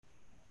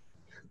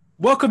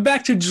Welcome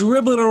back to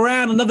Dribbling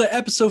Around, another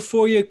episode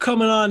for you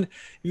coming on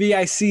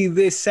VIC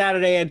this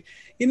Saturday. And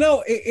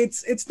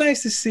it's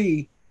nice to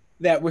see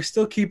that we're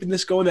still keeping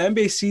this going. The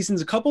NBA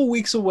season's a couple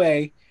weeks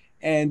away,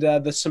 and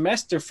the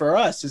semester for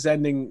us is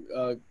ending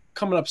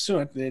coming up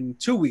soon in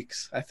 2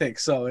 weeks, I think.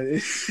 So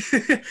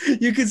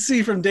you can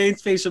see from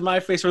Dane's face and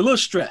my face, we're a little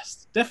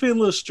stressed, definitely a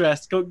little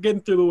stressed,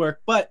 getting through the work.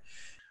 But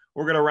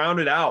we're going to round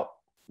it out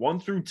 1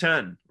 through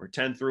 10 or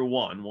 10 through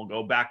 1. We'll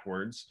go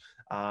backwards.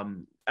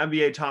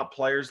 NBA top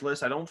players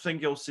list. I don't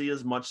think you'll see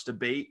as much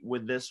debate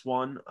with this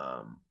one.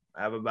 I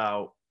have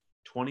about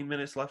 20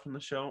 minutes left in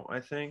the show, I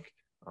think.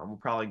 We'll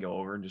probably go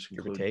over and just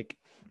include take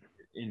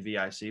in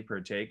VIC per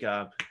take.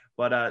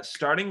 But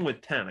starting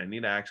with 10, I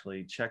need to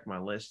actually check my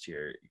list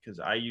here because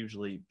I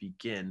usually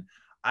begin.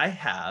 I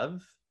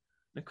have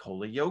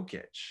Nikola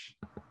Jokic.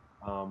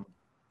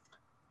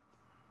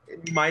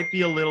 It might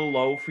be a little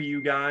low for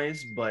you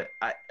guys, but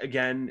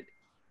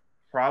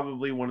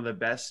probably one of the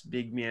best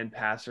big man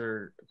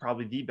passer,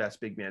 probably the best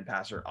big man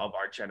passer of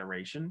our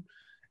generation.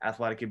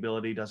 Athletic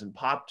ability doesn't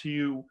pop to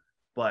you,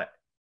 but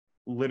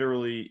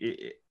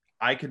literally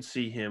I could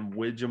see him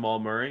with Jamal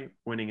Murray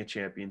winning a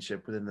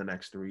championship within the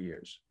next 3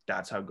 years.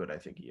 That's how good I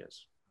think he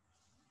is.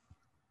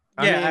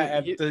 I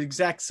have the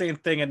exact same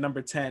thing at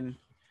number 10,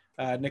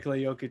 Nikola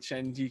Jokic,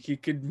 and he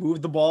could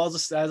move the ball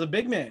as a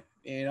big man.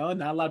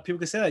 Not a lot of people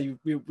can say that.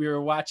 We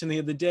were watching the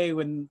other day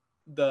when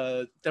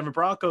the Denver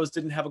Broncos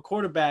didn't have a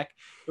quarterback.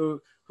 Who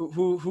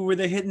were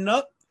they hitting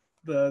up?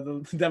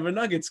 The Denver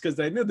Nuggets, because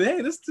they knew,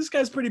 hey, this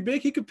guy's pretty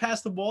big. He could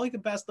pass the ball. He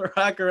could pass the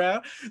rock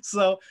around.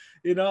 So,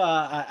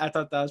 I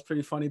thought that was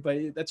pretty funny.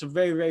 But that's a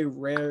very, very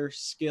rare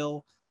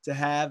skill to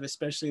have,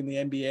 especially in the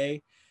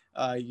NBA.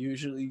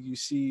 Usually you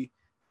see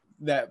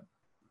that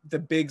the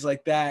bigs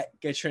like that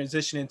get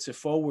transitioned into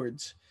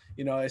forwards.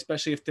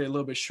 Especially if they're a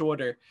little bit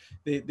shorter,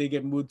 they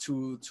get moved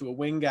to a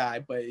wing guy.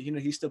 But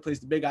he still plays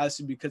the big,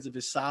 obviously because of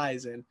his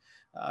size, and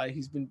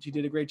he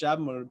did a great job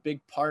and a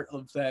big part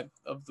of the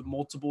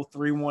multiple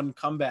 3-1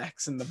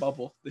 comebacks in the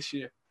bubble this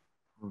year.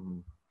 Mm-hmm.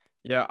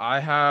 Yeah,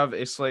 I have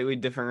a slightly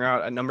different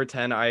route. At number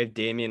 10, I have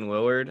Damian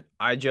Lillard.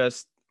 I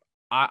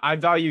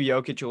value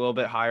Jokic a little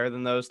bit higher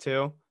than those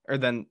two, or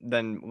than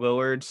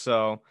Lillard.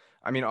 So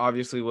I mean,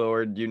 obviously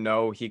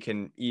Lillard, he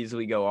can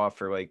easily go off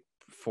for like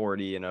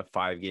 40 in a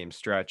 5-game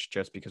stretch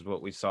just because of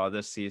what we saw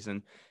this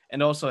season,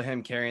 and also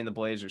him carrying the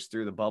Blazers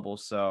through the bubble.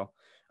 So,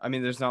 I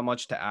mean, there's not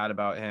much to add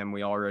about him.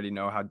 We already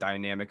know how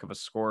dynamic of a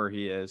scorer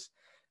he is.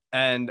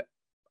 And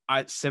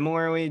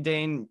similarly,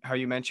 Dane, how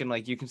you mentioned,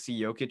 like, you can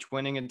see Jokic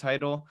winning a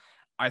title.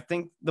 I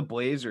think the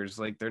Blazers,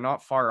 like, they're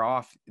not far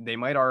off. They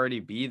might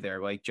already be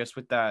there, like, just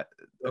with a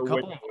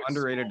couple of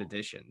underrated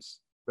additions.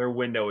 Their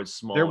window is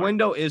smaller. Their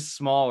window is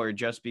smaller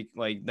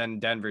than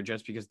Denver,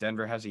 just because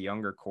Denver has a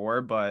younger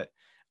core, but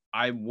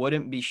I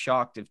wouldn't be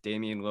shocked if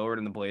Damian Lillard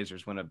and the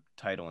Blazers win a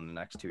title in the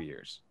next 2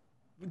 years.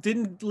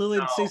 Didn't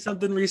Lillard say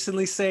something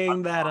recently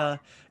saying that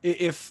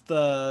if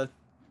the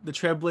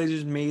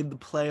Trailblazers made the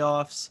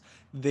playoffs,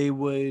 they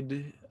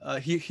would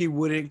he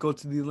wouldn't go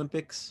to the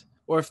Olympics?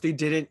 Or if they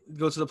didn't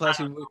go to the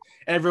playoffs,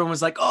 everyone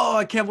was like, "Oh,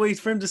 I can't wait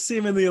for him to see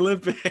him in the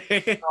Olympics."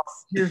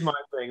 Here's my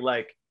thing,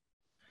 like,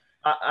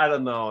 I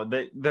don't know.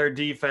 Their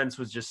defense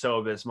was just so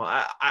abysmal.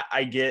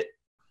 I get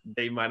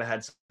they might have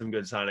had some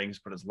good signings,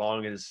 but as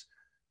long as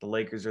the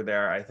Lakers are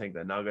there, I think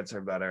the Nuggets are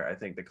better. I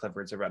think the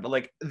Clippers are better.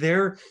 Like,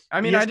 I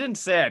didn't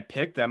say I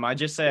picked them. I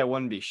just say I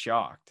wouldn't be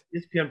shocked.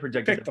 ESPN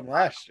projected them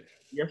last year.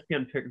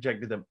 ESPN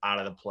projected them out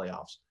of the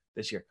playoffs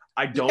this year.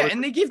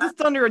 And they gave the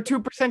Thunder a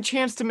 2%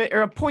 chance to make,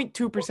 or a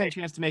 0.2%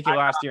 chance to make it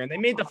last year, and they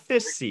made the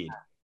 5th seed.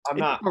 I'm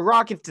not the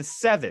Rockets to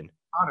 7.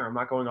 Connor, I'm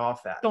not going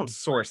off that. Don't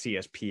source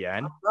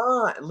ESPN. I'm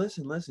not.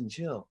 Listen,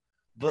 chill.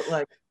 But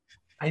like,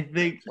 I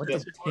think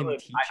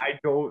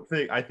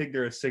I think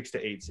they're a 6 to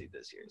 8 seed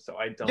this year. So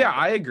I don't. Yeah,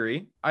 I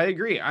agree.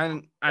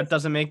 And that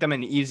doesn't make them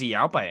an easy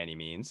out by any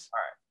means. All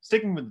right.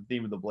 Sticking with the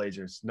theme of the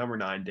Blazers, number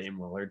 9, Dame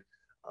Lillard.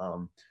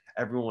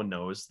 Everyone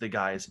knows the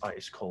guy is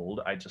ice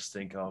cold. I just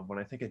think of, when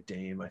I think of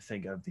Dame, I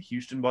think of the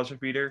Houston buzzer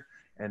beater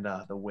and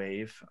the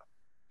wave.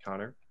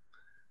 Connor.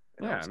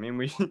 Yeah,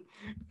 we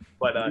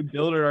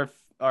built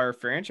our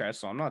franchise,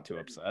 so I'm not too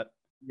upset.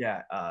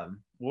 Yeah.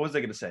 What was I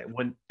going to say?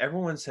 When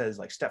everyone says,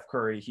 like, Steph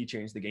Curry, he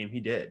changed the game, he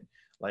did.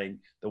 Like,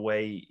 the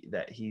way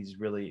that he's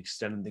really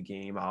extended the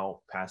game out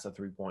past the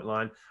 3-point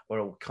line. When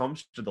it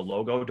comes to the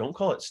logo, don't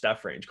call it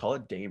Steph range, call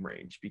it Dame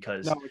range,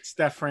 because no, it's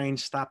Steph range.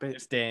 Stop it.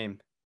 It's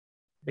Dame.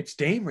 It's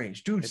Dame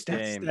range, dude. It's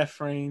Dame.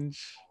 Steph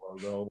range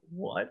logo.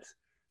 What?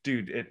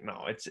 Dude,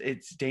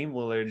 it's Dame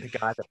Lillard, the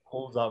guy that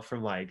pulls up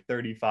from like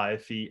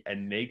 35 feet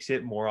and makes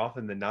it more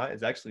often than not.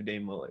 Is actually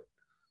Dame Lillard.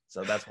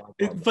 So that's why.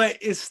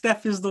 But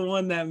Steph is the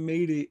one that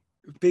made it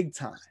big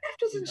time. Steph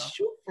doesn't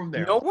shoot from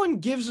there. No one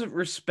gives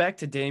respect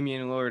to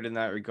Damian Lillard in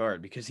that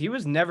regard because he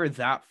was never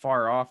that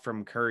far off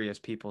from Curry as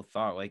people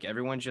thought. Like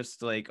everyone's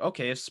just like,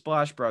 okay, it's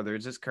Splash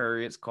Brothers, it's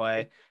Curry, it's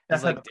Clay.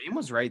 It's like Dame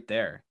was right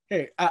there.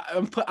 Hey,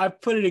 I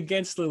put it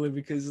against Lillard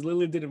because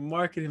Lillard didn't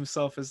market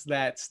himself as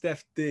that.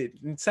 Steph did.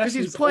 Because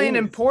he's playing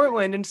in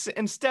Portland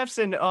and Steph's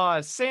in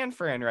San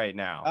Fran right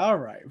now. All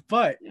right,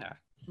 but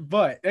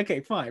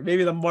okay, fine.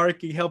 Maybe the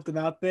marketing helped him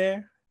out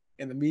there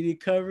and the media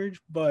coverage,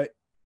 but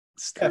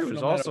Steph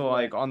was also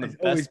like on the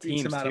best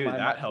teams too.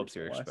 That helps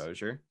your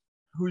exposure.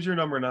 Who's your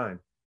number 9?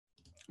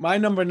 My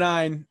number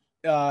 9,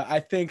 I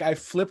think I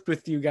flipped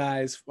with you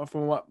guys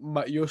from what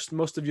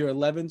most of your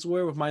 11s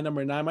were with my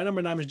number 9. My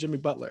number 9 was Jimmy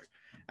Butler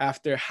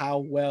after how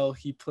well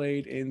he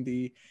played in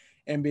the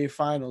NBA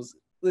Finals.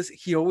 Listen,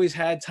 he always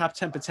had top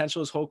 10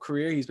 potential his whole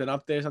career. He's been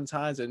up there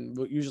sometimes and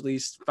usually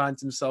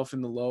finds himself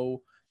in the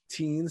low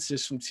teens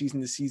just from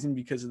season to season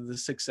because of the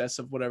success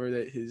of whatever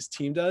that his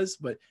team does,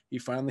 but he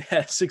finally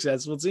had a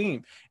successful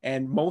team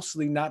and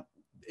mostly not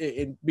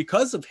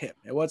because of him.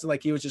 It wasn't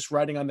like he was just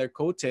riding on their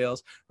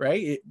coattails,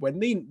 right? When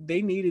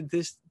they needed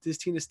this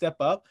team to step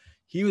up,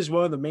 he was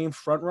one of the main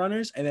front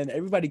runners, and then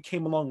everybody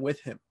came along with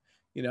him,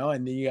 and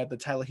then you got the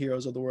Tyler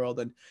Heroes of the world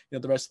and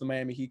the rest of the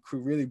Miami Heat crew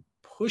really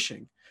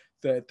pushing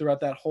throughout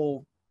that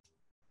whole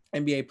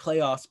NBA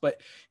playoffs.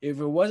 But if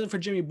it wasn't for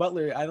Jimmy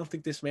Butler, I don't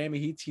think this Miami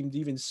Heat team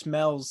even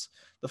smells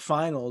the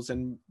finals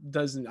and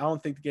I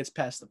don't think it gets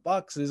past the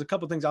Bucks. There's a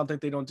couple things I don't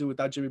think they don't do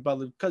without Jimmy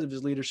Butler because of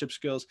his leadership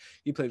skills.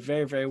 He played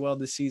very, very well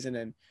this season.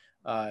 And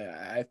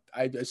I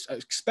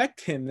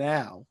expect him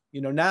now,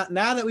 now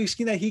that we've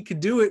seen that he could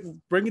do it,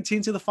 bring a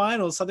team to the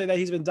finals, something that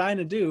he's been dying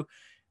to do.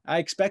 I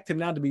expect him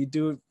now to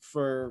do it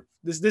for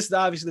this. This is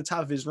obviously the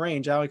top of his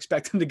range. I don't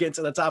expect him to get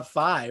to the top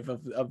 5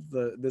 of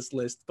this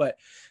list, but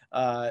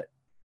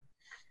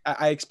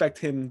I expect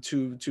him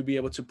to be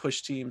able to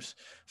push teams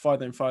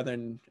farther and farther,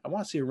 and I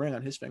want to see a ring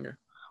on his finger.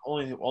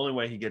 Only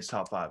way he gets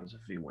top 5 is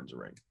if he wins a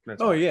ring.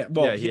 Yeah,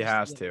 well, he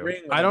has to.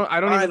 I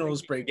don't even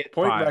break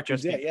point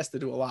records. Yeah, he has to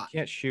do a lot. He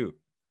can't shoot,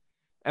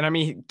 and I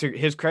mean, to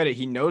his credit,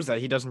 he knows that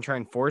he doesn't try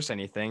and force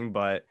anything.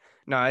 But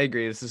no, I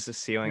agree. This is the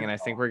ceiling, and I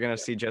think we're gonna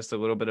see just a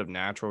little bit of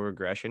natural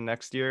regression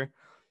next year,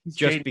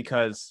 just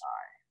because.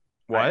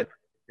 What?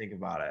 Think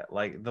about it,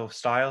 like the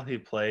style he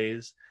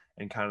plays.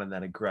 And kind of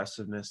that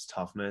aggressiveness,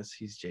 toughness.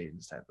 He's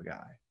Jayden's type of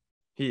guy.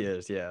 He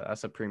is, yeah.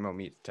 That's a primo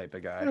meat type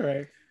of guy. All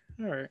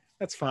right.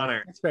 That's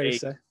fine. That's fair to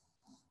say.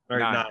 Or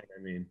 9, I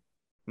mean.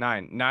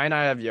 9,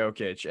 I have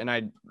Jokic, and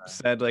I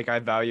said I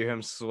value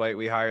him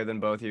slightly higher than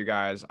both you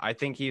guys. I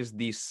think he's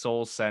the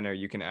sole center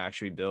you can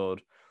actually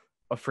build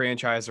a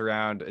franchise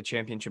around, a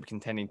championship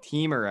contending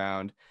team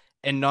around,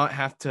 and not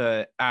have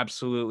to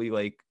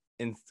absolutely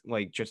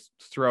just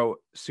throw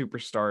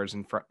superstars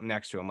in front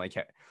next to him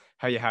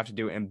how you have to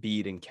do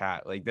Embiid and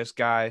Cat. Like this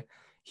guy,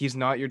 he's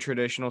not your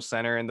traditional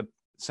center in the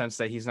sense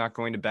that he's not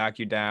going to back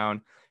you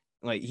down.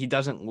 Like he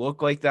doesn't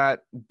look like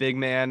that big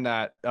man,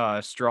 that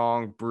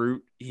strong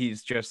brute.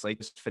 He's just like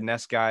this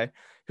finesse guy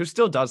who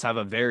still does have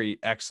a very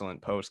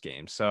excellent post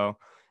game. So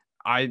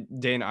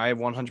Dane, I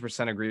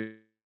 100% agree.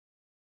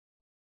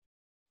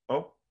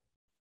 Oh,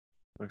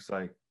 looks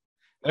like.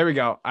 There we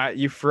go.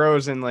 You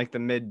froze in the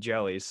mid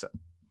jellies. So.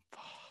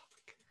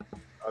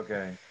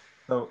 Okay.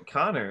 So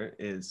Connor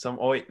is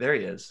Oh wait, there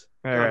he is.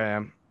 There I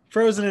am.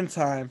 Frozen in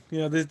time.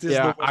 This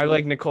yeah, I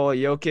like Nikola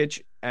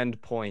Jokic.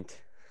 End point.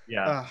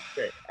 Yeah.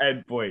 Okay.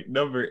 End point.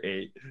 Number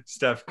 8,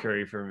 Steph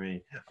Curry for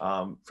me.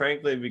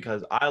 Frankly,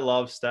 because I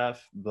love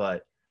Steph,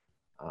 but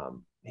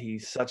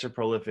he's such a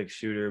prolific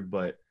shooter,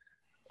 but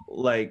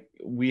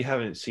we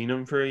haven't seen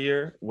him for a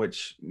year,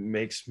 which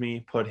makes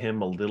me put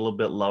him a little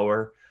bit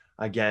lower.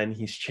 Again,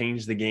 he's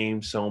changed the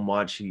game so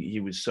much. He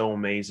was so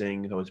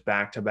amazing. Those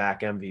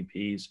back-to-back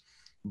MVPs.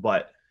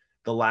 But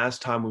the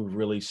last time we've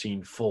really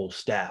seen full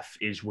Steph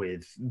is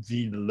with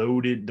the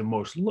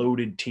most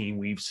loaded team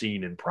we've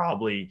seen, and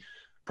probably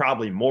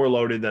more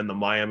loaded than the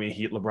Miami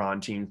Heat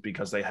LeBron teams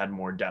because they had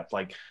more depth.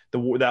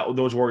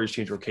 Those Warriors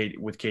teams with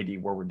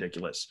KD were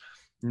ridiculous.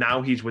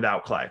 Now he's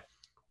without Clay.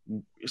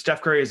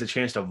 Steph Curry has a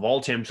chance to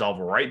vault himself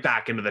right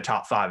back into the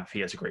top 5 if he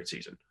has a great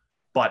season.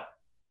 But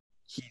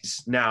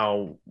he's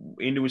now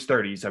into his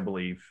 30s, I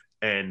believe,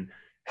 and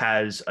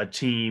has a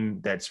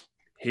team that's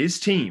his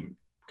team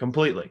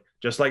completely,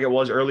 just like it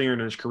was earlier in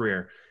his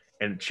career,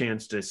 and a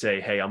chance to say,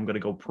 hey, I'm going to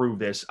go prove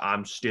this.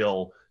 I'm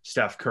still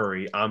Steph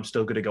Curry. I'm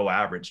still going to go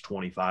average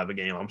 25 a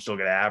game. I'm still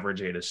going to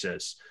average 8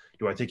 assists.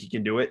 Do I think he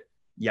can do it?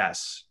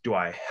 Yes. Do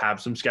I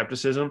have some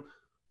skepticism?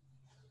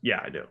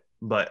 Yeah, I do.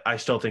 But I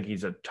still think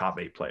he's a top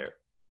 8 player.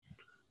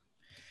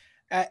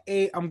 At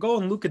 8, I'm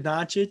going Luka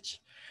Doncic.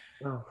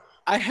 Oh.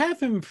 I have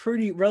him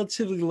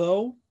relatively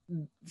low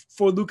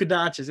for Luka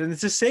Doncic. And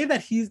to say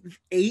that he's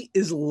 8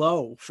 is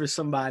low for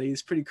somebody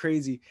is pretty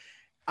crazy.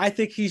 I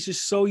think he's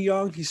just so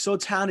young. He's so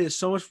talented. There's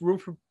so much room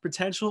for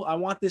potential. I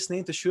want this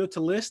name to shoot up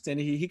to list, and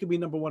he could be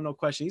number 1, no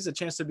question. He's a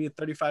chance to be a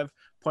 35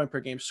 point per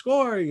game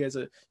scorer. He has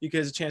a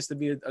chance to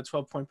be a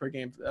 12 point per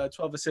game,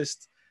 12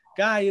 assist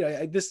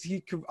guy.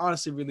 He could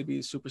honestly really be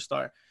a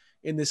superstar.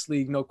 in this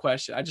league, no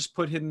question. I just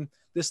put him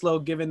this low,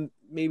 given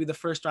maybe the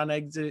first round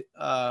exit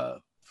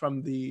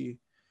from the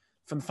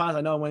finals.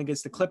 I know I went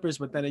against the Clippers,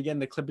 but then again,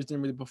 the Clippers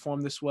didn't really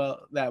perform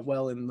that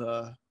well in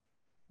the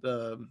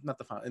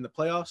in the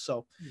playoffs.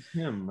 So It's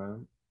him,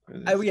 man.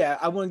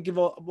 I wouldn't give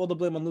all the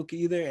blame on Luka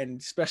either, and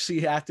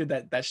especially after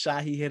that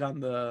shot he hit on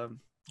the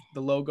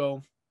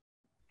logo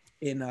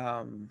in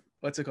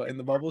what's it called, in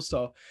the bubble.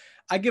 So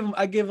I give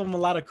him a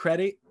lot of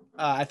credit.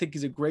 I think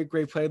he's a great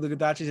player. Luka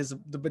Doncic has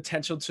the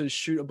potential to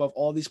shoot above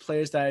all these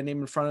players that I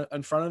named in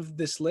front of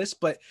this list.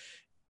 But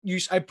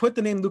I put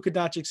the name Luka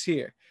Doncic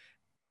here.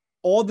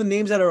 All the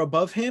names that are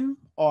above him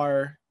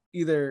are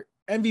either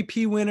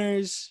MVP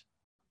winners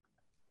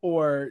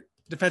or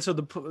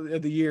defensive player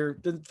of the year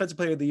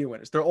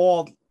winners. They're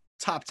all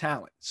top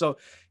talent. So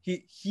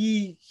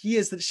he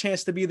has the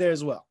chance to be there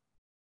as well.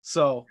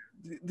 So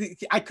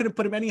I couldn't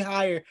put him any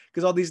higher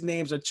because all these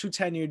names are too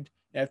tenured.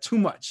 They have too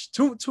much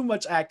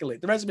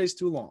accolade. The resume is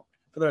too long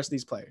for the rest of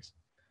these players.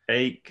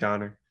 8,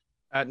 Connor.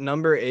 At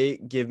number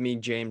 8, give me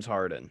James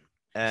Harden.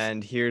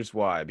 And here's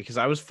why. Because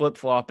I was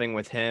flip-flopping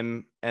with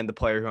him and the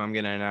player who I'm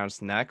going to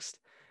announce next.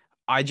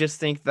 I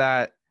just think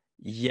that,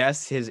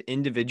 yes, his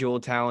individual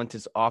talent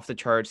is off the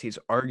charts. He's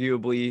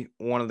arguably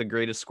one of the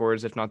greatest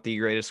scorers, if not the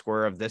greatest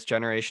scorer of this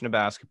generation of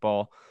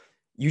basketball.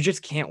 You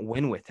just can't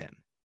win with him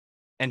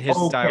and his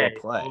style of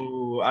play.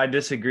 Oh, I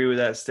disagree with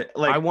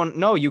that.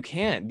 No, you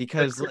can't,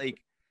 because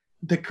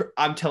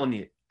I'm telling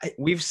you,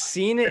 we've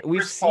seen it.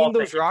 We've seen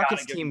those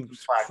Rockets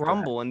teams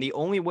crumble, and the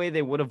only way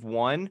they would have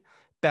won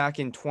back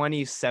in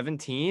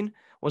 2017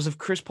 was if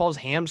Chris Paul's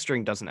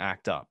hamstring doesn't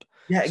act up.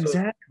 Yeah,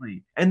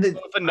 exactly. And if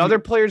another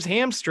player's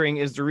hamstring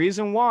is the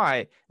reason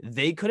why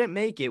they couldn't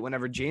make it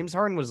whenever James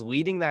Harden was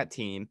leading that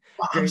team.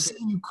 I'm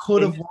saying you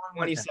could have won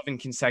 27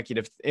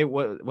 consecutive.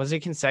 Was it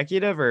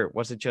consecutive or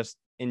was it just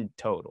in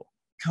total?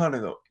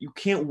 Connor, though, you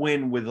can't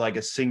win with like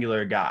a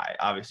singular guy.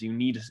 Obviously,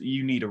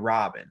 you need a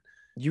Robin.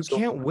 You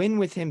can't win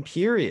with him,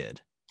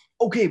 period.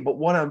 Okay, but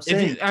what I'm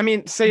saying,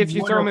 if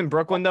you throw him in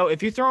Brooklyn, though,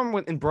 if you throw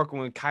him in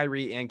Brooklyn with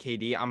Kyrie and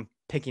KD, I'm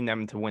picking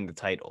them to win the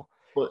title,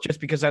 just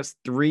because that's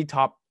 3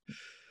 top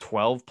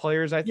 12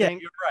 players, I think. Yeah,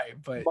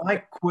 you're right. But my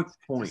quick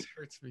point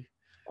hurts me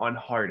on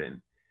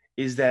Harden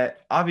is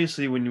that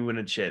obviously when you win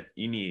a chip,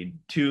 you need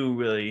 2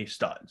 really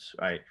studs,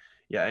 right?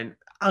 Yeah, and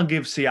I'll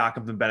give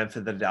Siakam the benefit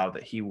of the doubt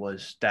that he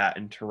was that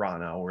in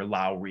Toronto or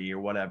Lowry or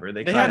whatever.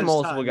 They had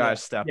multiple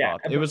guys step up.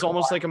 It was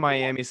almost like a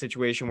Miami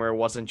situation where it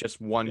wasn't just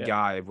one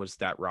guy was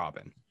that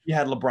Robin. You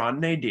had LeBron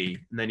and AD,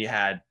 and then you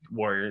had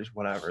Warriors,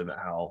 whatever the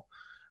hell.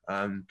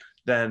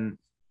 Then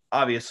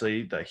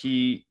obviously the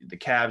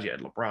Cavs, you had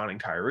LeBron and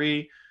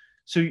Kyrie.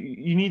 So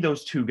you need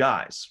those 2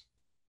 guys.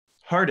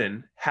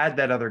 Harden had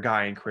that other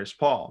guy in Chris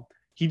Paul.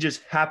 He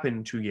just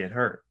happened to get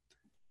hurt.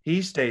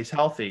 He stays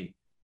healthy.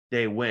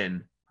 They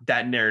win.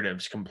 That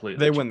narrative's completely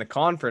They win the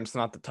conference,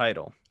 not the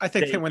title. I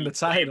think they win the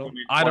title.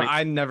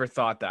 I never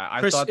thought that.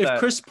 If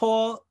Chris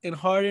Paul and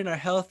Harden are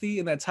healthy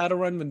in that title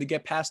run when they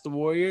get past the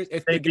Warriors,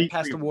 that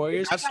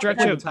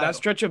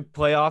stretch of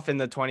playoff in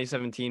the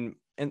 2017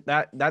 and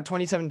that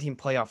 2017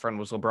 playoff run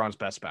was LeBron's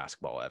best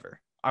basketball ever.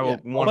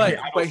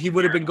 But he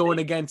would have been going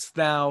against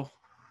now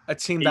a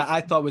team that I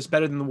thought was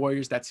better than the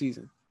Warriors that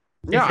season.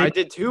 Yeah, I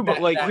did too. But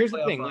here's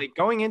the thing: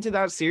 going into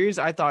that series,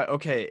 I thought,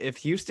 okay, if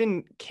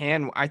Houston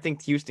I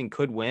think Houston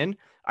could win.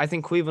 I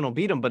think Cleveland will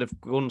beat them. But if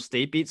Golden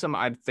State beats them,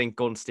 I think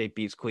Golden State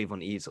beats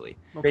Cleveland easily.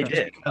 Okay. They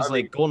did because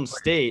Golden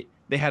State,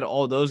 they had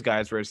all those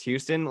guys, whereas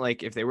Houston,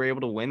 if they were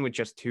able to win with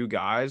just 2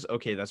 guys,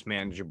 okay, that's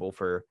manageable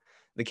for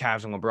the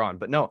Cavs and LeBron.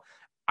 But no,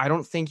 I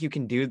don't think you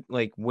can do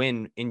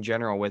win in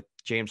general with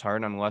James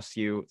Harden unless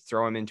you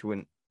throw him into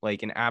an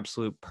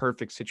absolute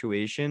perfect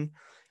situation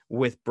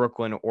with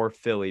Brooklyn or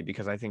Philly,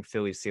 because I think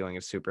Philly's ceiling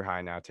is super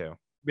high now too.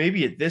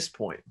 Maybe at this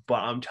point,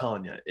 but I'm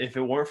telling you, if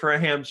it weren't for a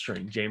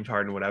hamstring, James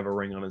Harden would have a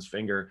ring on his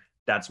finger.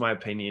 That's my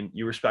opinion.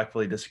 You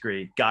respectfully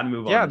disagree. Got to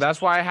move on. Yeah,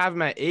 that's why I have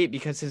him at 8,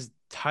 because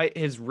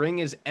his ring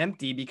is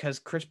empty because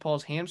Chris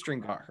Paul's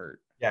hamstring got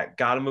hurt. Yeah,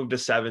 got to move to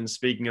 7.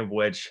 Speaking of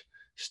which,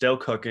 still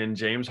cooking,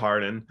 James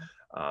Harden.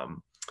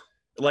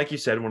 Like you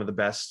said, one of the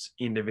best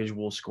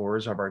individual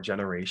scorers of our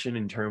generation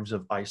in terms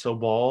of iso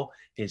ball,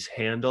 his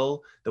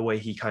handle, the way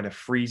he kind of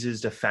freezes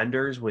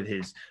defenders with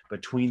his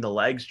between the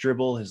legs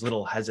dribble, his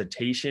little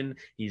hesitation.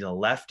 He's a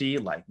lefty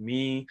like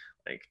me.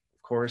 Of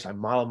course, I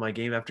model my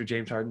game after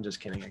James Harden.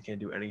 Just kidding. I can't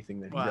do anything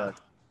that he does.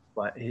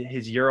 But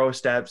his Euro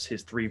steps,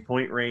 his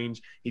 3-point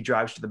range, he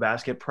drives to the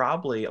basket,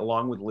 probably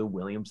along with Lou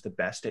Williams, the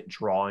best at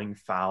drawing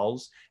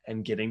fouls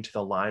and getting to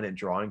the line and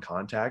drawing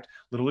contact,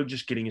 literally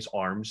just getting his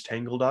arms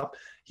tangled up.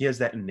 He has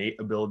that innate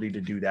ability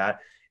to do that.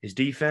 His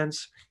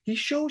defense, he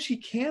shows he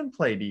can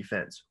play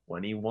defense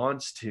when he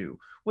wants to,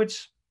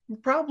 which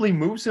probably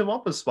moves him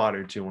up a spot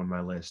or 2 on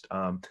my list.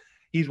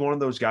 He's one of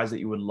those guys that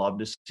you would love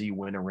to see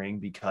win a ring,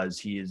 because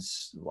he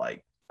is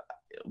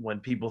when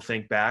people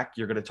think back,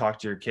 you're going to talk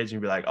to your kids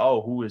and be like,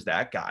 oh, who is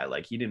that guy?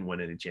 He didn't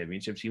win any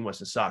championships. He must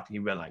have sucked.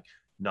 He'd been like,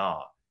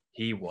 nah,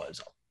 he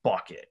was a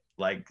bucket.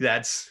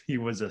 He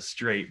was a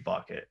straight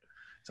bucket.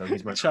 So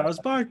he's my Charles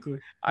Barkley.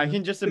 I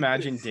can just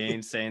imagine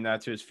Dane saying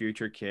that to his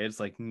future kids,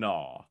 like,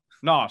 nah,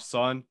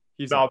 son.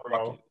 He's Nah, a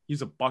bucket.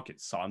 He's a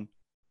bucket, son.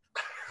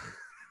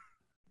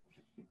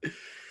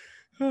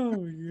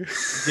 Oh, yeah.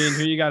 Dane,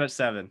 who you got at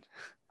 7?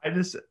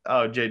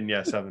 Jayden,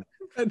 yeah, 7.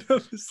 At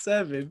number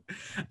 7,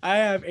 I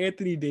have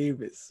Anthony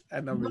Davis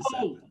at number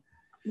 7.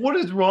 What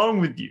is wrong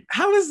with you?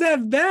 How is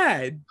that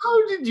bad?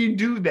 How did you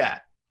do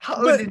that?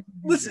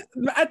 Listen,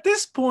 at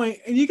this point,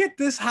 and you get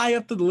this high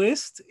up the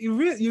list,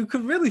 you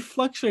could really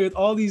fluctuate with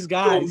all these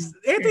guys.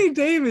 Anthony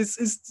Davis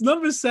is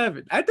number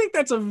 7. I think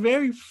that's a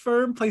very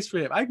firm place for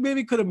him. I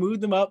maybe could have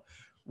moved him up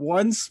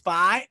one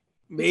spot,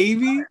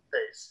 maybe.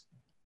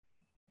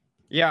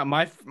 Yeah,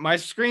 my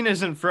screen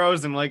isn't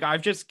frozen. Like,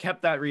 I've just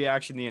kept that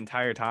reaction the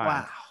entire time.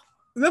 Wow.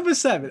 Number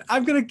 7,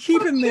 I'm going to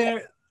keep him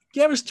there.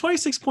 He averaged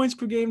 26 points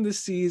per game this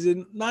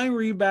season, 9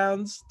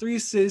 rebounds, 3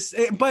 assists.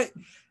 But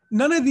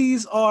none of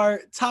these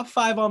are top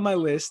 5 on my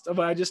list of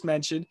what I just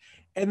mentioned.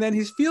 And then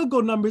his field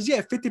goal numbers,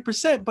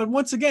 50%. But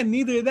once again,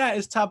 neither of that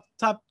is top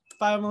 5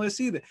 on my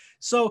list either.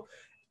 So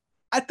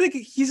I think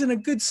he's in a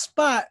good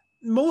spot.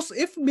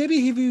 If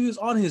he was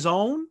on his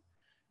own,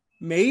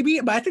 maybe.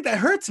 But I think that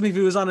hurts him if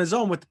he was on his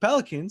own with the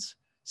Pelicans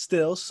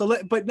still.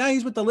 But now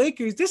he's with the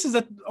Lakers. This is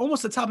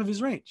almost the top of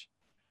his range.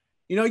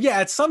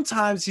 At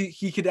sometimes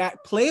he could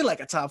play like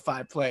a top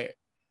 5 player,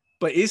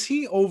 but is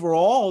he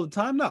overall all the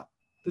time? No.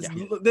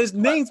 There's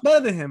names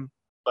better than him.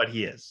 But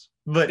he is.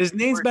 But there's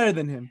names better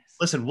than him.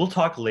 Listen, we'll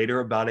talk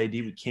later about AD.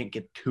 We can't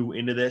get too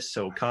into this.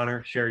 So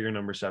Connor, share your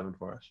number 7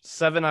 for us.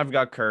 7, I've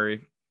got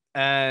Curry,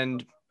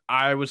 and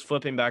I was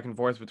flipping back and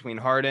forth between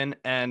Harden,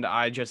 and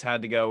I just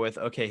had to go with,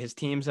 okay, his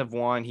teams have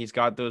won. He's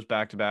got those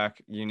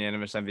back-to-back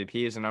unanimous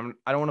MVPs, and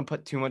I don't want to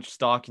put too much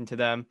stock into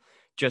them,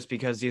 just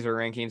because these are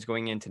rankings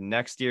going into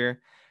next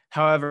year.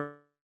 However,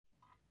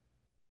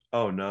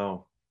 oh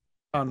no,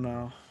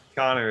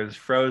 Connor is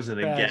frozen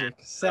again.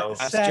 So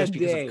that's just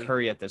because of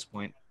Curry at this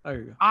point. There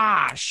you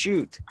go.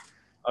 Shoot.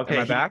 Okay,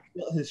 am I back?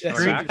 His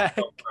screen is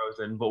still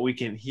frozen, but we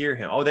can hear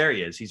him. Oh, there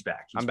he is. He's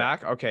back. I'm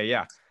back. Okay,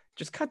 yeah.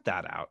 Just cut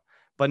that out.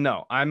 But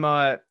no,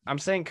 I'm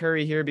saying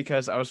Curry here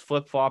because I was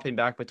flip-flopping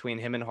back between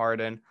him and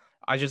Harden.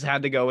 I just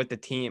had to go with the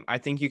team. I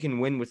think you can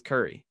win with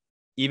Curry,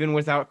 even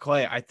without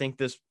Clay. I think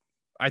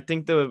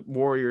the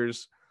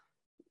Warriors,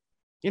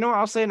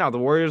 I'll say now, the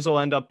Warriors will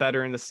end up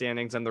better in the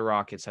standings than the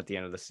Rockets at the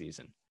end of the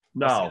season.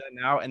 Now,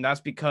 and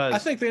that's because I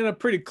think they end up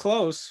pretty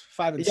close,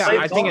 5 and 6.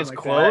 Yeah, I think it's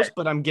close,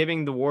 but I'm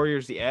giving the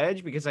Warriors the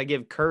edge because I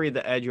give Curry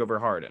the edge over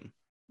Harden.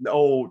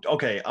 Oh,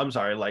 okay. I'm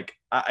sorry. Like,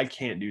 I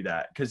can't do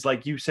that because,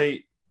 like, you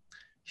say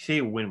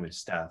win with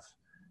Steph.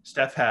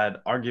 Steph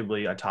had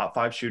arguably a top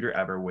 5 shooter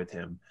ever with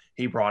him.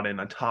 He brought in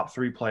a top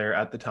 3 player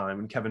at the time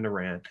in Kevin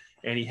Durant,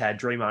 and he had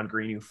Draymond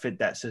Green who fit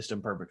that system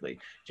perfectly.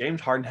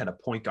 James Harden had a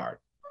point guard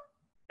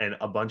and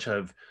a bunch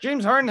of –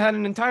 James Harden had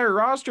an entire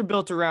roster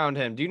built around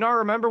him. Do you not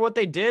remember what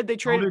they did? They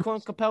traded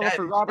Clint Capella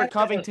for Robert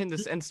Covington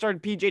and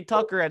started PJ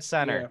Tucker at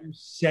center. I'm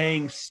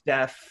saying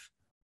Steph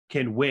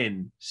can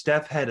win.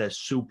 Steph had a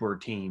super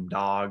team,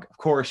 dog. Of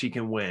course he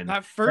can win.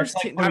 That first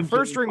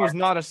ring was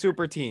not a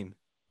super team.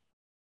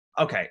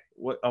 Okay.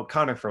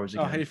 Connor froze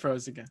again. Oh, he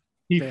froze again.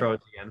 Froze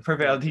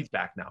again. He's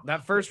back now.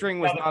 That first ring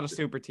was not a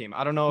super team.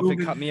 I don't know if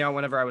it cut me out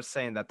whenever I was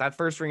saying that. That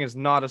first ring is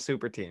not a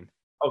super team.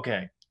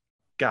 Okay.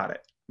 Got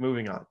it.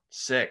 Moving on.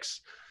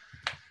 6.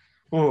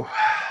 Oh,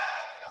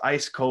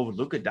 ice cold.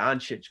 Luka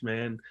Doncic,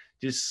 man.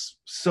 Just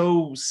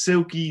so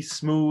silky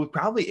smooth.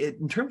 Probably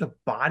in terms of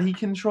body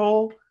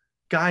control,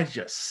 guy's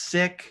just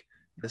sick.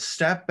 The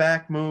step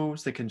back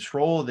moves, the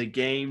control of the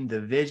game,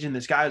 the vision.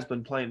 This guy has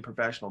been playing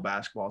professional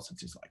basketball since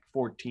he's like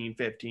 14,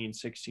 15,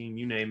 16,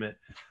 you name it.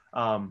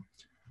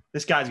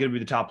 This guy's going to be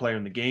the top player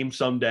in the game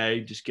someday.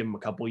 Just give him a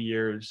couple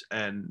years,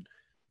 and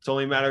it's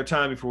only a matter of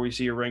time before we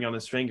see a ring on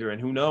his finger. And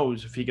who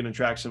knows if he can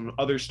attract some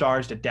other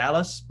stars to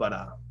Dallas. But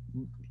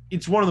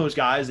it's one of those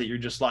guys that you're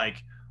just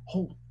like,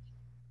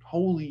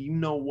 holy, you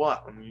know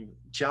what? I mean,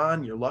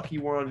 John, you're lucky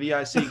we're on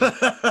VIC.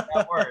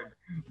 That word.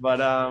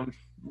 But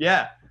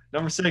yeah.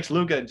 Number 6,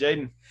 Luka.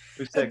 Jayden,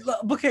 who's 6?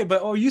 Okay,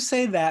 but you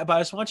say that, but I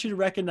just want you to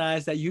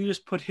recognize that you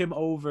just put him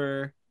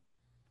over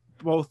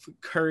both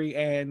Curry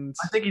and.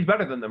 I think he's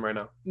better than them right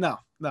now. No,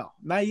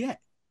 not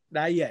yet.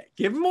 Not yet.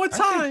 Give him more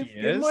time.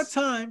 Give him more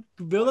time.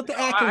 Build up the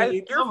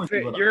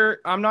accolades.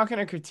 I'm not going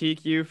to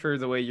critique you for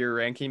the way you're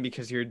ranking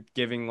because you're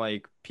giving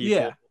like people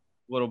a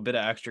little bit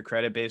of extra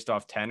credit based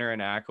off tenure and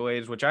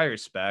accolades, which I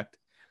respect.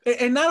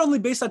 And not only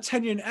based on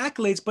tenure and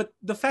accolades, but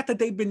the fact that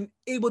they've been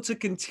able to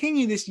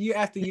continue this year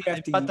after year after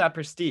year. They've got that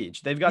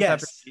prestige. They've got that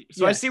prestige.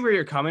 So I see where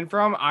you're coming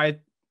from. I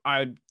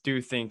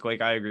do think,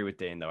 like, I agree with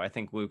Dane, though. I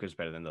think Luka's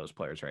better than those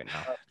players right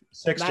now.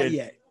 6.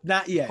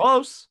 Not yet.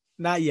 Close.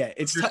 Not yet.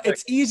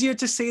 It's easier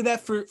to say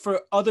that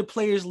for other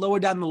players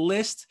lower down the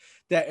list.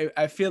 That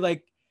I feel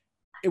like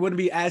it wouldn't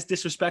be as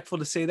disrespectful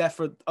to say that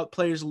for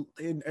players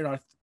in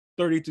our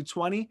 30 to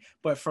 20.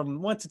 But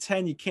from 1 to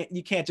 10, you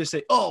can't just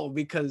say,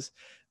 because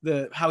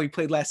how he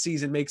played last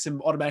season makes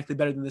him automatically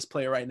better than this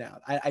player right now.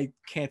 I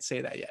can't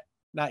say that yet.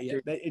 Not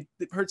yet. It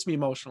hurts me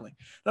emotionally.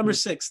 Number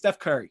 6, Steph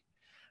Curry.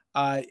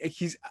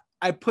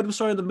 I put him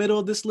sort of in the middle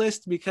of this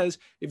list because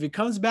if he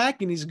comes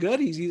back and he's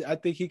good, I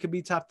think he could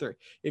be top 3.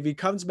 If he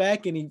comes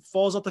back and he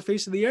falls off the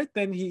face of the earth,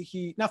 then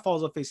he not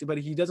falls off the face, but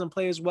he doesn't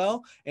play as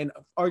well, and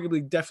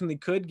arguably definitely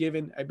could,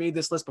 given I made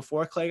this list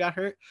before Clay got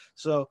hurt.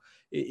 So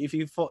if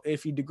he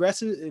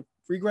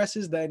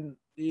regresses, then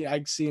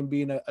I see him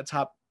being a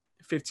top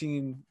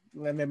 15,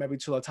 maybe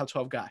to a top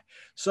 12 guy.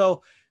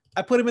 So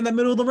I put him in the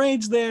middle of the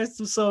range there,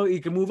 so he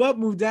can move up,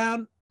 move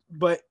down,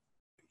 but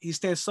he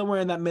stands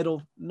somewhere in that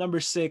middle, number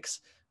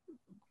 6.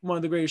 One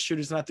of the greatest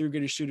shooters, not the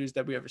greatest shooters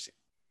that we ever seen.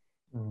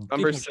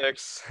 Number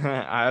 6,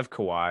 I have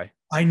Kawhi.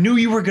 I knew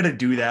you were gonna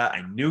do that.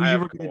 I knew you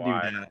were gonna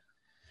do that.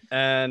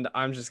 And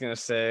I'm just gonna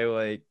say,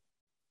 like,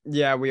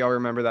 yeah, we all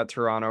remember that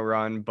Toronto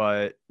run,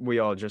 but we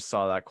all just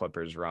saw that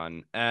Clippers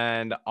run.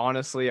 And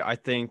honestly, I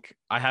think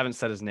I haven't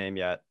said his name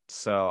yet,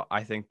 so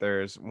I think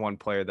there's one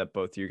player that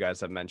both you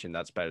guys have mentioned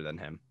that's better than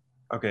him.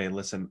 Okay,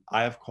 listen,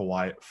 I have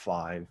Kawhi at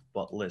 5,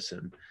 but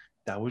listen,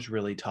 that was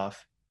really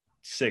tough.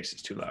 6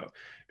 is too low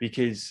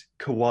because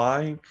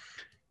Kawhi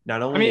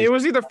not only it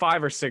was either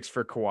 5 or 6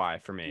 for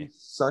Kawhi for me.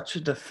 He's such a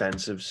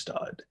defensive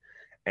stud,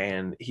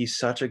 and he's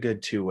such a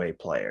good two-way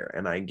player.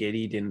 And I get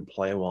he didn't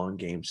play well in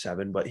Game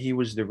 7, but he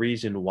was the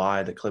reason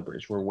why the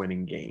Clippers were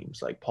winning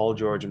games. Like Paul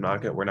George, we're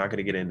not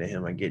gonna get into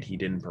him. I get he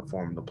didn't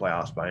perform in the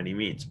playoffs by any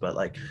means, but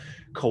like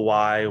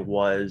Kawhi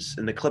was,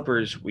 and the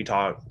Clippers.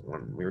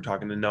 When we were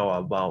talking to Noah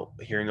about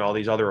hearing all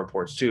these other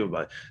reports too,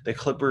 but the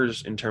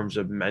Clippers, in terms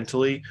of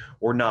mentally,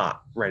 were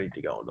not ready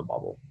to go in the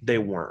bubble. They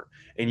weren't.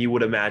 And you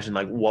would imagine,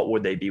 like, what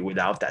would they be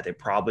without that? They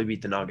probably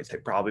beat the Nuggets. They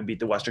probably beat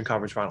the Western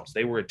Conference Finals.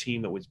 They were a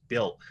team that was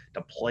built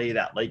to play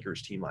that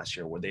Lakers team last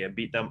year. Would they have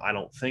beat them? I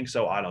don't think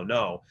so. I don't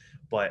know.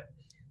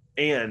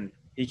 And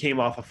he came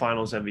off a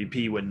Finals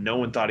MVP when no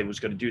one thought he was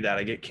going to do that.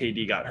 I get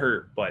KD got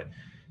hurt, but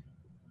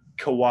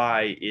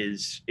Kawhi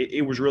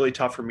it was really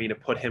tough for me to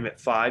put him at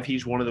 5.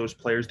 He's one of those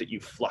players that you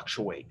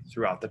fluctuate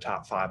throughout the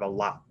top 5 a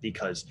lot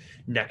because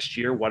next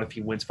year, what if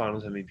he wins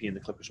Finals MVP and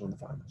the Clippers win the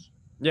Finals?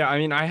 Yeah,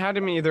 I had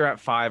him either at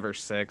 5 or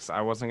 6.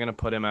 I wasn't going to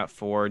put him at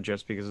 4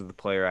 just because of the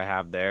player I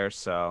have there.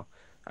 So,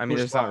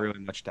 there's not really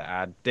much to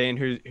add. Dane,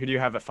 who do you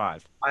have at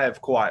 5? I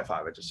have Kawhi at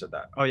 5. I just said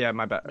that. Oh, yeah,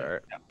 my bad. Right.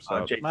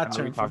 So, my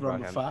turn for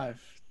number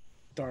 5.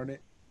 Darn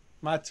it.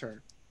 My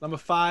turn. Number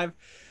 5,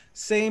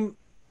 same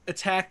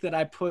attack that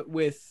I put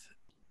with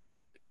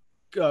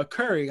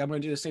Curry. I'm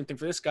going to do the same thing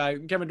for this guy,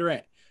 Kevin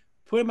Durant.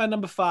 Put him at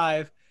number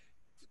 5.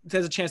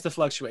 There's a chance to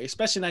fluctuate,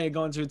 especially now you're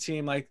going to a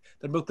team like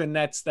the Brooklyn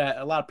Nets that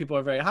a lot of people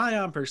are very high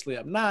on. Personally,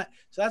 I'm not.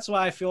 So that's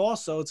why I feel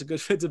also it's a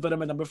good fit to put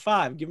him at number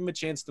 5. Give him a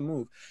chance to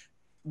move.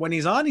 When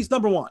he's on, he's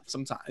number 1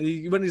 sometimes.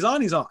 When he's on,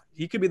 he's on.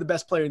 He could be the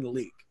best player in the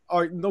league,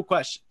 or no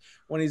question.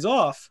 When he's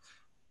off,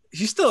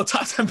 he's still a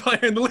top 10 player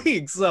in the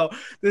league. So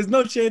there's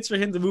no chance for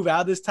him to move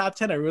out of this top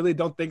 10. I really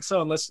don't think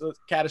so unless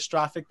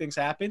catastrophic things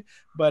happen.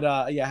 But,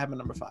 yeah, I have him at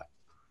number 5.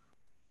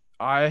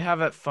 I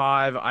have at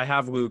 5, I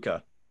have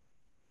Luka.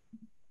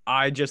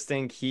 I just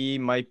think he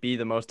might be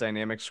the most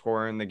dynamic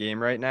scorer in the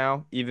game right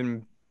now,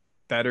 even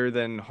better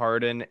than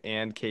Harden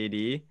and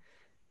KD,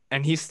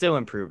 and he's still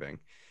improving.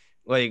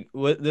 Like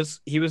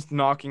he was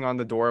knocking on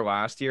the door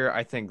last year.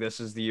 I think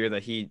this is the year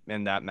that he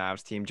and that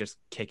Mavs team just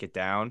kick it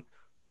down.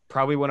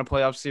 Probably win a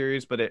playoff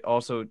series, but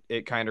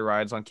it kind of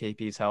rides on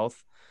KP's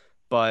health.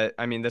 But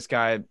this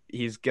guy,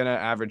 he's gonna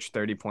average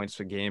 30 points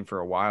a game for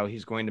a while.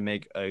 He's going to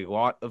make a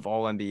lot of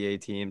all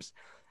NBA teams.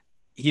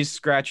 He's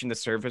scratching the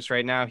surface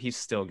right now. He's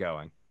still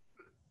going.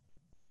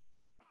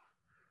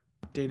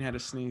 Dane had a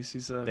sneeze.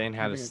 Dane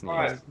had a sneeze.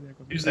 Right.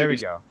 There we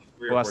go.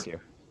 Bless you.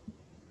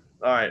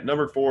 All right,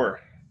 number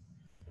 4.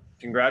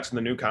 Congrats on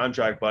the new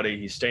contract, buddy.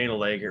 He's staying a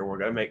Laker. We're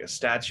going to make a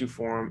statue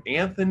for him.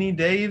 Anthony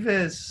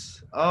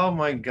Davis. Oh,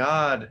 my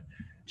God.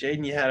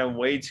 Jayden, you had him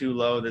way too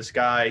low. This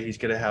guy, he's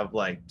going to have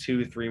like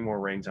 2-3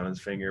 more rings on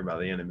his finger by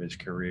the end of his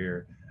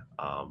career.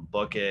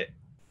 Book it.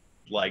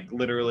 Like,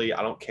 literally,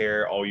 I don't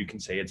care. Oh, you can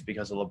say it's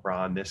because of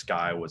LeBron. This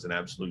guy was an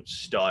absolute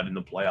stud in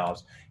the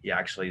playoffs.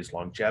 His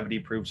longevity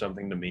proved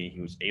something to me.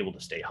 He was able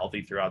to stay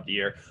healthy throughout the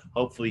year.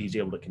 Hopefully, he's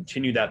able to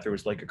continue that through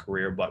his Laker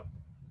career, but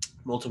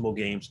multiple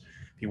games.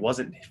 He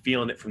wasn't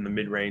feeling it from the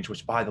mid-range,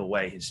 which, by the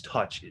way, his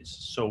touch is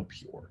so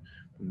pure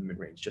from the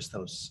mid-range. Just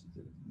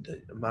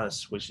the amount of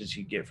switches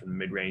you get from the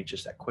mid-range,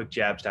 just that quick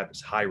jab step,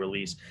 his high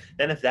release.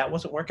 Then if that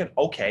wasn't working,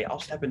 okay,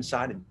 I'll step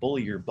inside and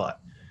bully your butt.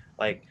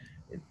 Like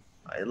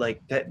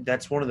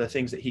that's one of the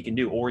things that he can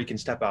do, or he can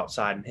step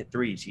outside and hit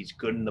threes. He's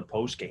good in the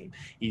post game.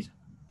 He's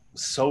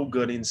so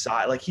good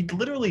inside. Like, he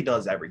literally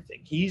does everything.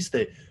 He's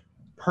the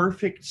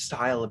perfect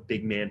style of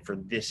big man for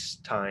this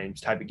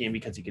type of game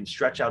because he can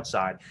stretch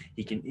outside.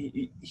 He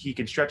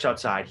can stretch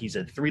outside. He's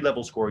a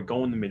 3-level scorer,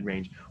 go in the mid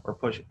range or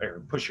push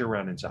you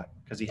around inside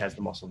because he has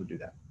the muscle to do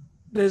that.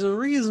 There's a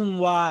reason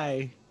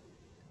why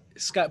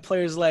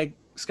players like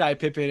Scottie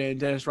Pippen and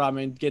Dennis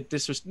Rodman get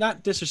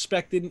not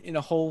disrespected in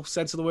a whole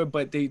sense of the word,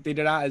 but they're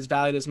not as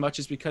valued as much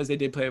as because they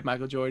did play with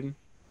Michael Jordan.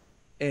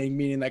 And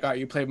meaning, like, all right,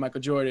 you play with Michael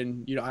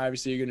Jordan,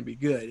 obviously you're going to be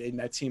good. And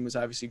that team was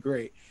obviously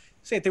great.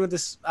 Same thing with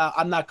this.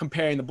 I'm not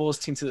comparing the Bulls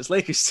team to this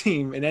Lakers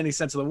team in any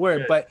sense of the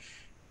word, but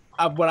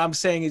what I'm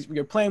saying is,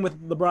 you're playing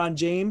with LeBron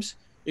James,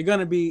 you're going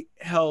to be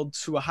held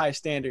to a high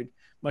standard,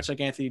 much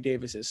like Anthony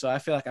Davis is. So I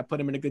feel like I put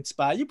him in a good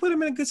spot. You put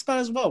him in a good spot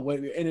as well,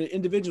 in an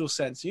individual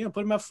sense. You know,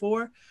 put him at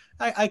 4.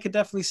 I could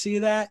definitely see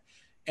that.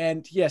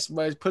 And yes,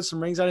 put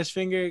some rings on his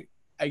finger.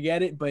 I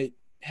get it, but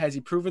has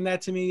he proven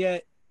that to me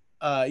yet?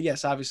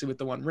 Yes, obviously with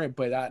the 1 ring,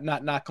 but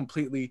not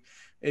completely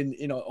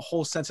in a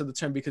whole sense of the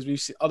term, because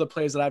we've seen other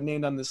players that I've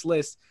named on this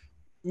list,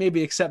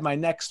 maybe except my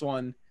next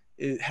one,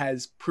 it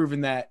has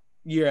proven that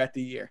year after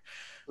year.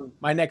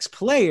 My next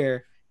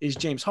player is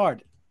James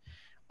Harden.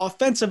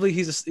 Offensively,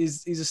 he's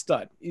a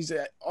stud. He's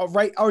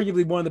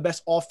arguably one of the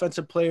best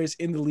offensive players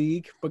in the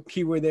league, but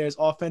keyword there is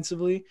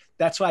offensively.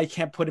 That's why I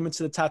can't put him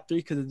into the top 3,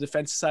 because the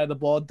defensive side of the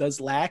ball does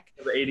lack.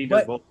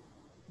 But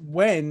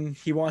when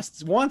he wants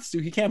to,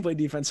 he can't play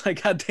defense,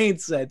 like how Dane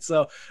said.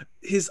 So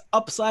his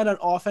upside on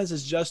offense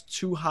is just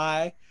too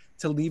high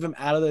to leave him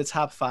out of the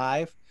top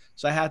 5.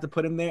 So I have to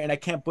put him there, and I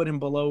can't put him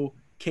below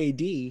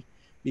KD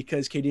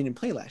because KD didn't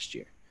play last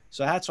year.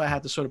 So that's why I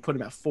have to sort of put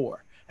him at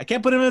 4. I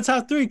can't put him in the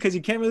top 3 because he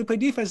can't really play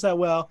defense that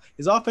well.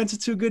 His offense is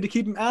too good to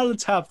keep him out of the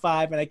top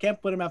 5, and I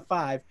can't put him at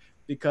 5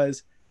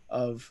 because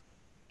of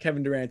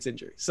Kevin Durant's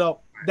injury. So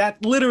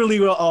that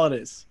literally all it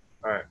is.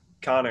 All right,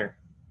 Connor.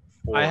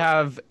 4. I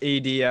have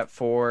AD at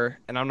 4,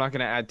 and I'm not going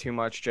to add too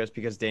much just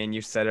because, Dane,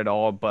 you said it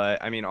all.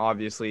 But, I mean,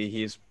 obviously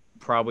he's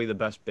probably the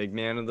best big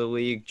man of the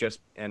league,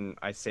 and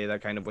I say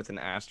that kind of with an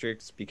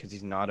asterisk because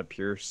he's not a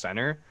pure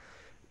center.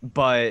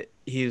 But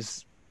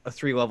he's a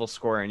 3-level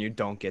scorer, and you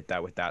don't get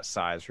that with that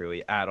size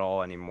really at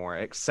all anymore,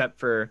 except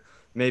for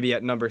maybe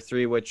at number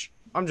 3, which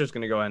I'm just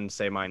going to go ahead and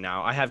say mine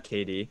now. I have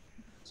KD.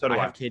 So do I.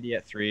 Have KD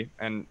at 3,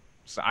 and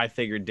so I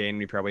figured, Dane,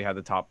 we probably had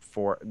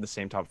the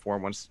same top 4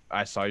 once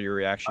I saw your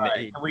reaction to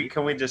 8.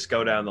 Can we just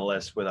go down the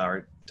list with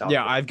our top?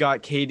 Yeah, 4? I've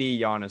got KD,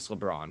 Giannis,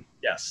 LeBron.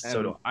 Yes, and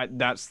so do I.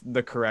 That's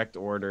the correct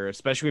order,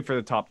 especially for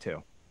the top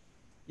 2.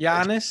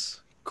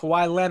 Giannis,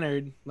 Kawhi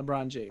Leonard,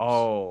 LeBron James.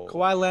 Oh,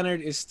 Kawhi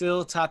Leonard is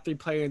still top 3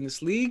 player in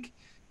this league.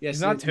 Yes,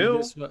 he's not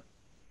 2.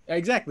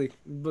 Exactly,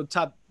 but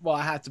top. Well,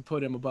 I had to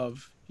put him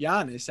above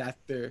Giannis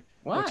after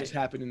what just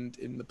happened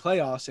in the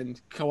playoffs,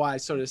 and Kawhi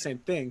sort of the same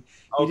thing.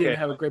 He didn't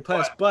have a great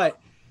playoffs, but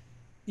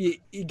you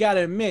got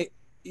to admit,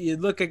 you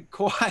look at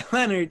Kawhi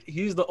Leonard,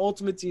 he's the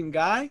ultimate team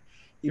guy.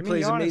 He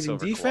plays amazing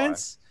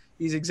defense.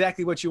 He's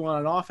exactly what you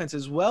want on offense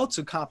as well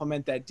to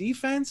complement that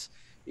defense.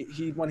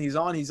 When he's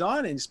on,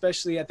 and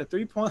especially at the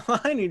 3-point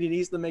line, and he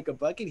needs to make a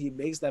bucket, he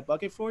makes that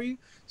bucket for you.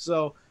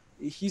 So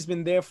he's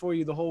been there for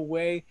you the whole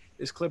way.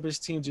 This Clippers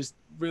team just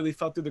really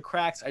fell through the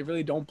cracks. I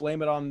really don't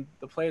blame it on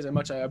the players as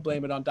much as I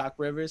blame it on Doc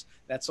Rivers.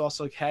 That's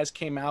also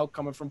came out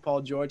coming from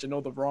Paul George. I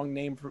know the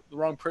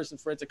wrong person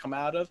for it to come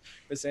out of,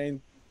 but saying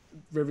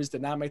Rivers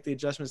did not make the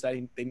adjustments that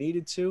they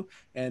needed to,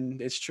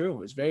 and it's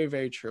true. It's very,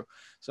 very true.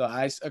 So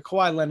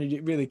Kawhi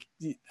Leonard, really,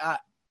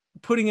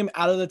 putting him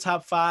out of the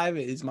top 5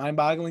 is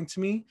mind-boggling to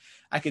me.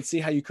 I could see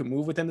how you could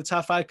move within the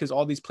top 5 because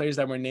all these players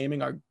that we're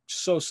naming are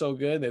so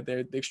good.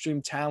 They're the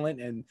extreme talent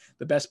and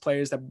the best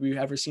players that we've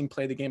ever seen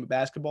play the game of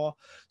basketball.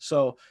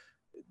 So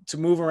to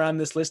move around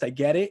this list, I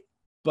get it,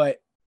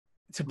 but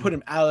to put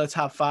him out of the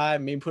top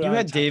 5, maybe put you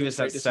had Davis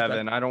at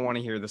 7. I don't want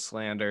to hear the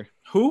slander.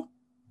 Who?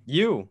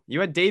 You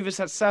had Davis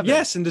at 7.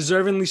 Yes, and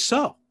deservingly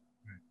so.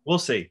 We'll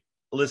see.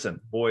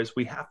 Listen, boys,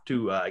 we have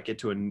to get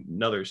to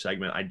another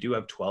segment. I do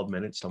have 12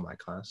 minutes till my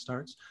class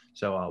starts,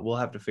 so we'll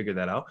have to figure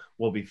that out.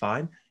 We'll be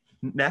fine.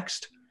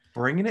 Next,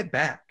 bringing it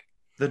back,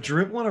 the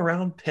dribbling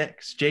around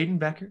picks. Jayden,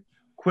 Becker,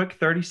 quick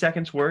 30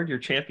 seconds word, your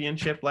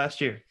championship last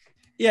year.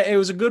 Yeah, it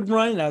was a good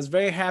run, and I was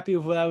very happy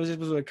with what I was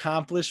able to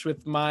accomplish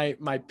with my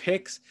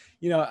picks.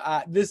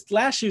 This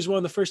last year was one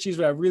of the first years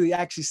where I really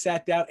actually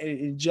sat down and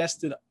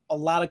ingested a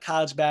lot of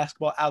college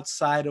basketball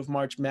outside of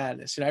March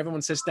Madness.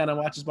 Everyone sits down and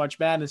watches March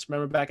Madness.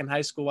 Remember back in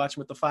high school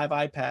watching with the 5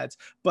 iPads.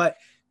 But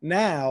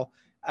now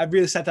I've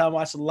really sat down and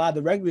watched a lot of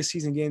the regular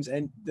season games,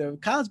 and the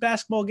college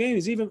basketball game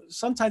is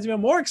sometimes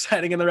even more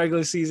exciting in the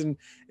regular season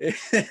than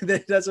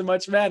it does in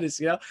March Madness.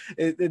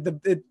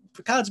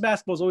 College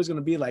basketball is always going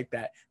to be like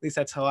that. At least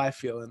that's how I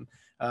feel. And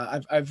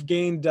I've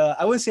gained,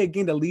 I wouldn't say I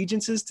gained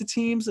allegiances to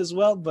teams as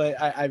well,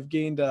 but I've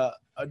gained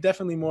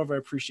definitely more of an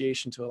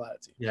appreciation to a lot of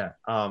teams.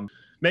 Yeah.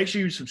 Make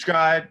sure you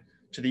subscribe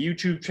to the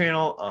YouTube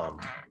channel.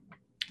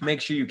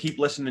 Make sure you keep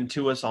listening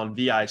to us on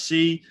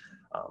VIC.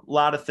 A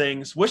lot of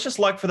things. Wish us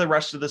luck for the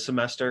rest of the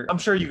semester. I'm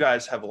sure you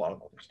guys have a lot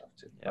of other stuff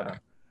too. Yeah.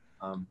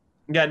 But,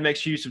 again, make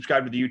sure you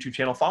subscribe to the YouTube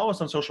channel. Follow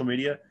us on social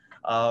media.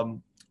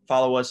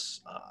 Follow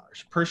us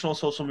personal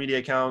social media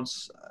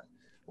accounts.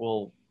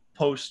 We'll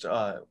post.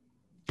 I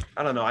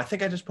don't know. I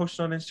think I just posted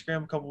on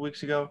Instagram a couple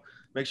weeks ago.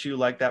 Make sure you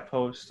like that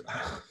post.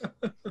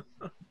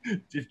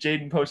 If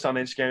Jayden posts on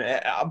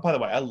Instagram, by the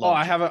way, I love.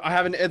 I have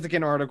an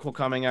Ithacan article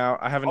coming out.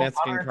 I have an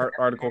Ithacan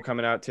article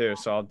coming out too,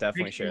 so I'll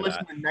definitely share that.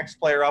 Listen to the Next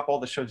Player Up, all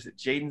the shows that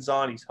Jayden's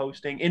on. He's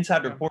hosting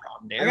Inside Report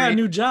on there. I got a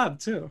new job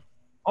too.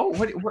 Oh,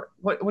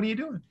 what are you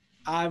doing?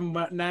 I'm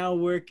now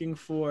working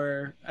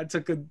for. I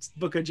took a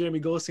book of Jeremy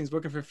Goldstein's,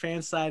 working for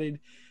Fansided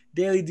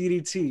Daily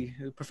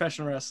DDT,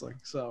 professional wrestling.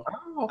 So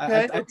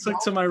okay. I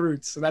took to my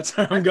roots. So that's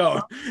where I'm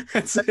going.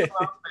 That's it.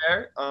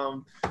 Fair.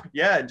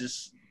 Yeah,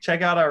 just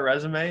check out our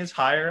resumes,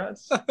 hire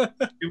us,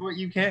 do what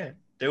you can.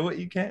 Do what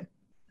you can.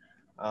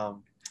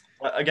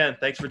 Again,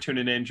 thanks for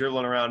tuning in.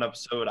 Dribbling Around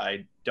episode,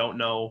 I don't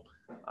know,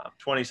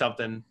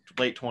 20-something,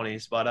 late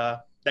 20s.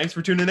 But thanks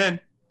for tuning in.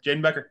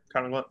 Jayden Becker,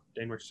 Connor Glunt,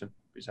 Dane Richardson.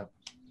 Peace out.